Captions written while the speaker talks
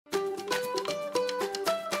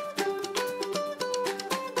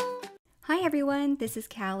Hi everyone, this is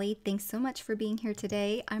Caly. Thanks so much for being here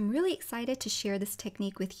today. I'm really excited to share this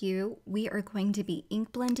technique with you. We are going to be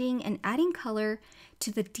ink blending and adding color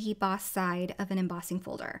to the deboss side of an embossing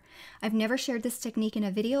folder. I've never shared this technique in a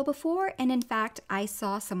video before, and in fact, I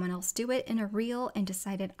saw someone else do it in a reel and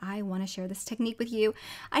decided I want to share this technique with you.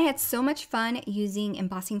 I had so much fun using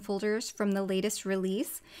embossing folders from the latest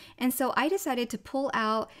release, and so I decided to pull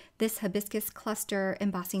out this Hibiscus cluster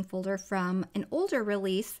embossing folder from an older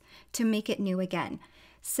release to make it new again.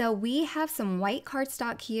 So we have some white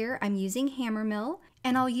cardstock here. I'm using Hammermill,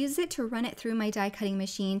 and I'll use it to run it through my die cutting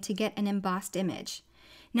machine to get an embossed image.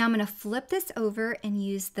 Now I'm going to flip this over and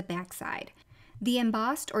use the back side. The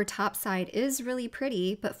embossed or top side is really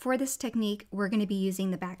pretty, but for this technique, we're going to be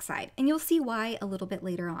using the back side, and you'll see why a little bit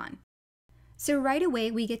later on. So right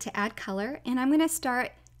away, we get to add color, and I'm going to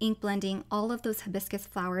start ink blending all of those hibiscus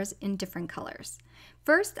flowers in different colors.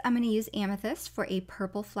 First, I'm going to use amethyst for a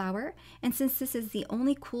purple flower, and since this is the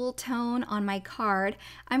only cool tone on my card,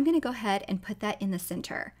 I'm going to go ahead and put that in the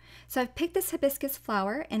center. So I've picked this hibiscus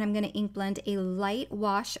flower, and I'm going to ink blend a light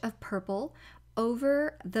wash of purple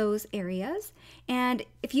over those areas. And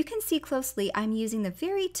if you can see closely, I'm using the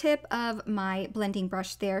very tip of my blending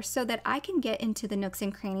brush there so that I can get into the nooks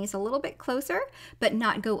and crannies a little bit closer, but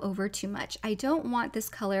not go over too much. I don't want this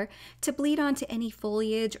color to bleed onto any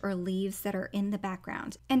foliage or leaves that are in the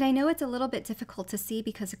background. And I know it's a little bit difficult to see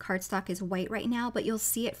because the cardstock is white right now, but you'll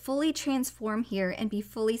see it fully transform here and be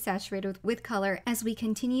fully saturated with color as we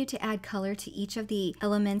continue to add color to each of the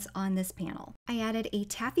elements on this panel. I added a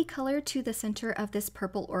taffy color to the center of this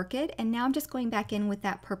purple orchid, and now I'm just going back in with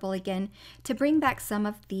that purple again to bring back some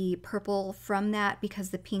of the purple from that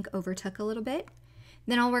because the pink overtook a little bit.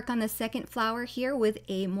 Then I'll work on the second flower here with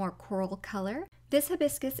a more coral color. This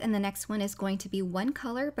hibiscus and the next one is going to be one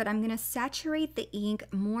color, but I'm going to saturate the ink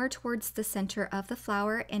more towards the center of the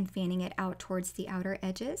flower and fanning it out towards the outer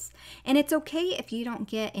edges. And it's okay if you don't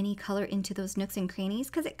get any color into those nooks and crannies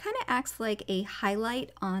because it kind of acts like a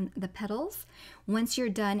highlight on the petals once you're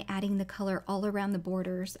done adding the color all around the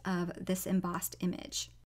borders of this embossed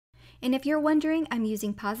image. And if you're wondering, I'm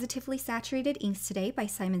using Pawsitively Saturated Inks today by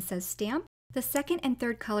Simon Says Stamp. The second and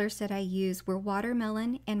third colors that I used were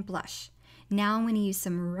Watermelon and Blush. Now I'm going to use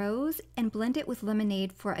some Rose and blend it with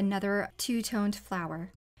Lemonade for another two-toned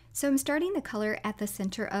flower. So I'm starting the color at the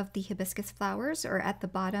center of the hibiscus flowers, or at the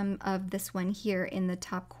bottom of this one here in the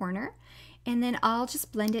top corner. And then I'll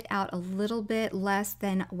just blend it out a little bit less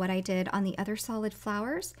than what I did on the other solid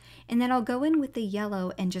flowers. And then I'll go in with the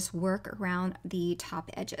yellow and just work around the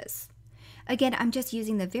top edges. Again, I'm just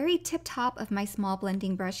using the very tip top of my small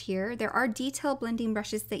blending brush here. There are detail blending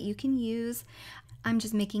brushes that you can use. I'm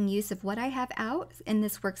just making use of what I have out, and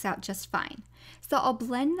this works out just fine. So I'll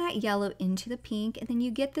blend that yellow into the pink, and then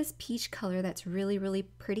you get this peach color that's really, really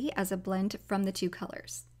pretty as a blend from the two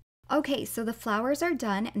colors. Okay, so the flowers are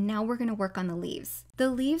done, and now we're going to work on the leaves. The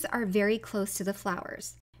leaves are very close to the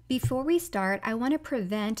flowers. Before we start, I want to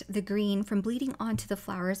prevent the green from bleeding onto the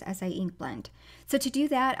flowers as I ink blend. So to do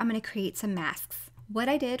that, I'm going to create some masks. What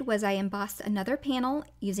I did was I embossed another panel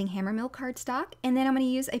using Hammermill cardstock, and then I'm going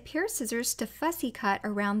to use a pair of scissors to fussy cut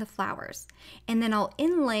around the flowers. And then I'll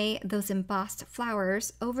inlay those embossed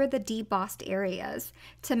flowers over the debossed areas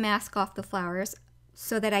to mask off the flowers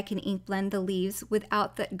so that I can ink blend the leaves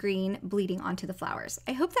without the green bleeding onto the flowers.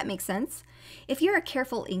 I hope that makes sense. If you're a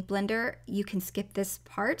careful ink blender, you can skip this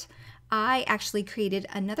part. I actually created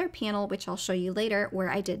another panel, which I'll show you later, where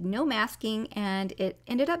I did no masking and it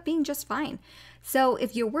ended up being just fine. So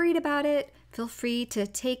if you're worried about it, feel free to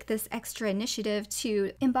take this extra initiative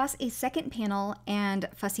to emboss a second panel and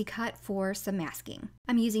fussy cut for some masking.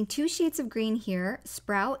 I'm using two shades of green here,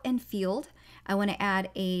 Sprout and Field. I want to add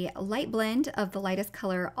a light blend of the lightest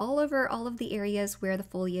color all over all of the areas where the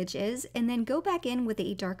foliage is, and then go back in with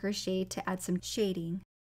a darker shade to add some shading.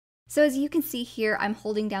 So as you can see here, I'm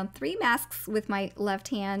holding down 3 masks with my left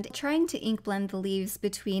hand, trying to ink blend the leaves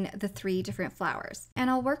between the 3 different flowers. And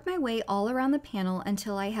I'll work my way all around the panel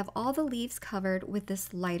until I have all the leaves covered with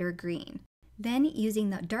this lighter green. Then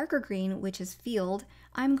using the darker green, which is Field,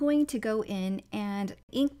 I'm going to go in and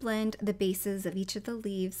ink blend the bases of each of the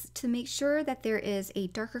leaves to make sure that there is a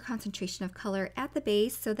darker concentration of color at the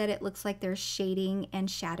base so that it looks like there's shading and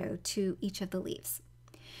shadow to each of the leaves.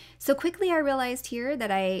 So quickly I realized here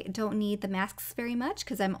that I don't need the masks very much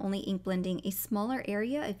because I'm only ink blending a smaller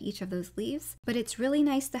area of each of those leaves, but it's really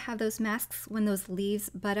nice to have those masks when those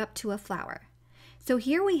leaves bud up to a flower. So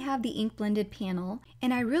here we have the ink blended panel,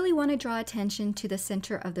 and I really want to draw attention to the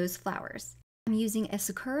center of those flowers. I'm using a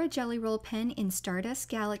Sakura Jelly Roll pen in Stardust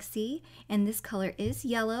Galaxy, and this color is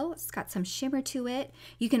yellow. It's got some shimmer to it.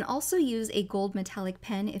 You can also use a gold metallic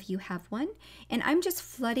pen if you have one, and I'm just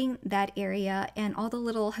flooding that area and all the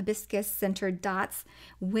little hibiscus centered dots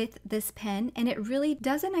with this pen, and it really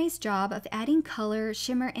does a nice job of adding color,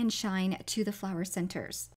 shimmer, and shine to the flower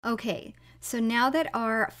centers. Okay, so now that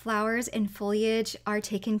our flowers and foliage are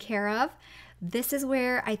taken care of, this is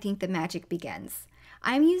where I think the magic begins.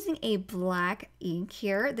 I'm using a black ink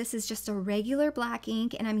here. This is just a regular black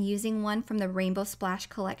ink, and I'm using one from the Rainbow Splash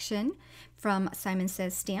collection from Simon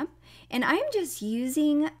Says Stamp. And I'm just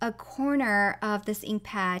using a corner of this ink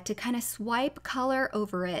pad to kind of swipe color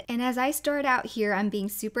over it. And as I start out here, I'm being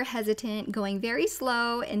super hesitant, going very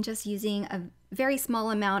slow, and just using a very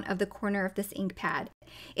small amount of the corner of this ink pad.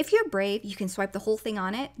 If you're brave, you can swipe the whole thing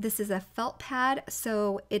on it. This is a felt pad,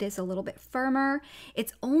 so it is a little bit firmer.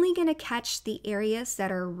 It's only going to catch the areas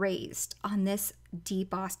that are raised on this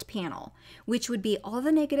debossed panel, which would be all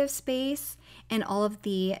the negative space and all of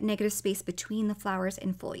the negative space between the flowers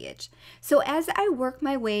and foliage. So as I work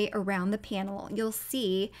my way around the panel, you'll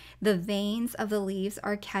see the veins of the leaves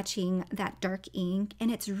are catching that dark ink, and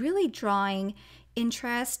it's really drawing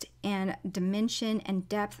interest and dimension and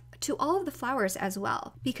depth to all of the flowers as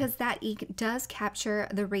well, because that ink does capture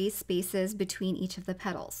the raised spaces between each of the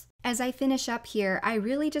petals. As I finish up here, I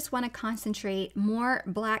really just want to concentrate more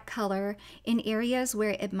black color in areas where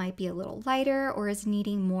it might be a little lighter or is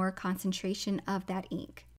needing more concentration of that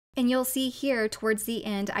ink. And you'll see here towards the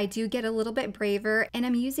end, I do get a little bit braver, and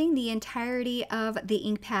I'm using the entirety of the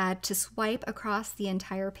ink pad to swipe across the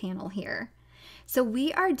entire panel here. So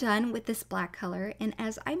we are done with this black color, and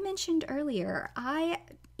as I mentioned earlier, I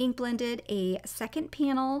ink blended a second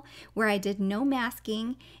panel where I did no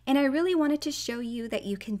masking, and I really wanted to show you that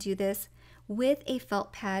you can do this with a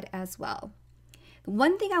felt pad as well.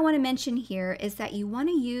 One thing I want to mention here is that you want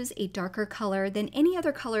to use a darker color than any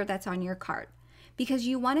other color that's on your card, because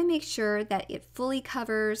you want to make sure that it fully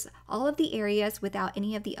covers all of the areas without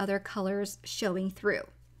any of the other colors showing through.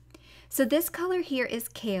 So this color here is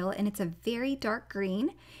Kale, and it's a very dark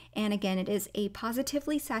green. And again, it is a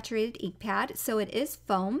positively saturated ink pad, so it is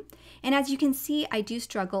foam. And as you can see, I do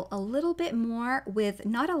struggle a little bit more with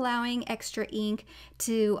not allowing extra ink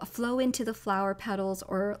to flow into the flower petals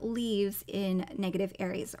or leaves in negative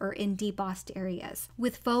areas or in debossed areas.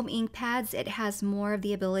 With foam ink pads, it has more of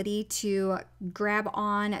the ability to grab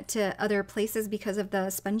on to other places because of the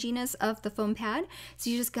sponginess of the foam pad. So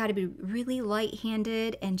you just got to be really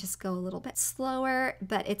light-handed and just go a little bit slower,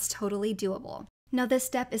 but it's totally doable. Now this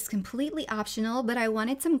step is completely optional, but I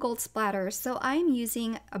wanted some gold splatters, so I'm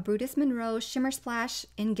using a Brutus Monroe Shimmer Splash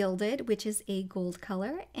in Gilded, which is a gold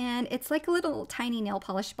color, and it's like a little tiny nail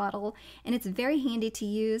polish bottle, and it's very handy to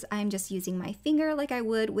use. I'm just using my finger like I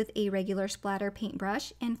would with a regular splatter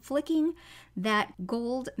paintbrush and flicking that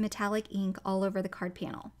gold metallic ink all over the card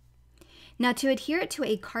panel. Now to adhere it to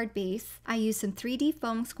a card base, I use some 3D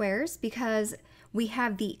foam squares because we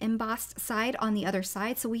have the embossed side on the other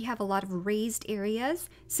side, so we have a lot of raised areas.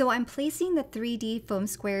 So I'm placing the 3D foam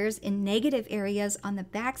squares in negative areas on the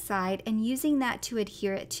back side and using that to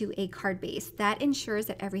adhere it to a card base. That ensures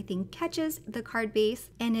that everything catches the card base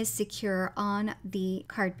and is secure on the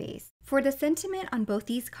card base. For the sentiment on both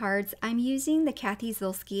these cards, I'm using the Kathy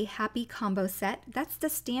Zilski Happy Combo Set. That's the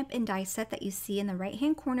stamp and die set that you see in the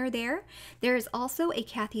right-hand corner there. There is also a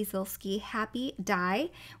Kathy Zilski Happy Die,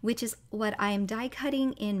 which is what I am die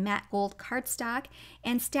cutting in matte gold cardstock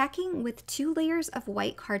and stacking with 2 layers of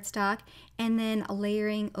white cardstock and then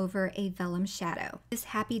layering over a vellum shadow. This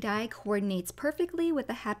Happy Die coordinates perfectly with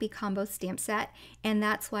the Happy Combo stamp set, and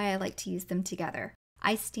that's why I like to use them together.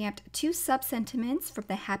 I stamped 2 sub-sentiments from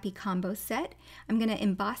the Happy Combo set. I'm going to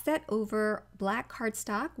emboss that over black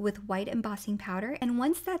cardstock with white embossing powder, and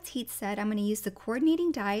once that's heat set, I'm going to use the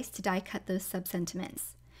coordinating dies to die cut those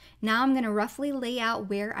sub-sentiments. Now I'm going to roughly lay out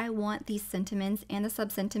where I want these sentiments and the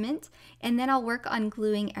sub-sentiment, and then I'll work on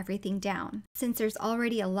gluing everything down. Since there's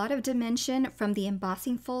already a lot of dimension from the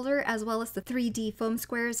embossing folder as well as the 3D foam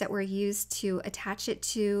squares that were used to attach it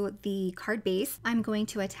to the card base, I'm going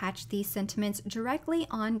to attach these sentiments directly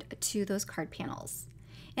onto those card panels.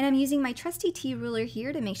 And I'm using my trusty T-ruler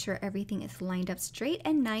here to make sure everything is lined up straight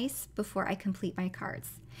and nice before I complete my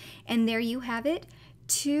cards. And there you have it.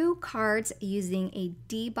 2 cards using a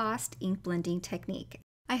debossed ink blending technique.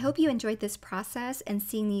 I hope you enjoyed this process and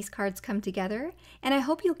seeing these cards come together, and I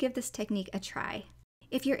hope you'll give this technique a try.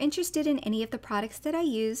 If you're interested in any of the products that I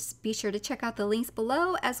use, be sure to check out the links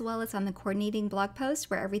below as well as on the coordinating blog post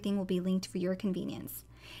where everything will be linked for your convenience.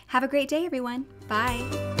 Have a great day, everyone. Bye.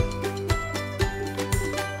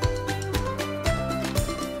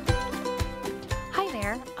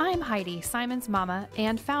 Heidi, Simon's mama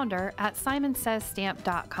and founder at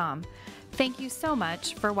simonsaysstamp.com. Thank you so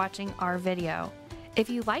much for watching our video. If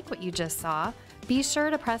you like what you just saw, be sure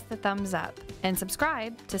to press the thumbs up and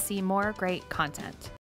subscribe to see more great content.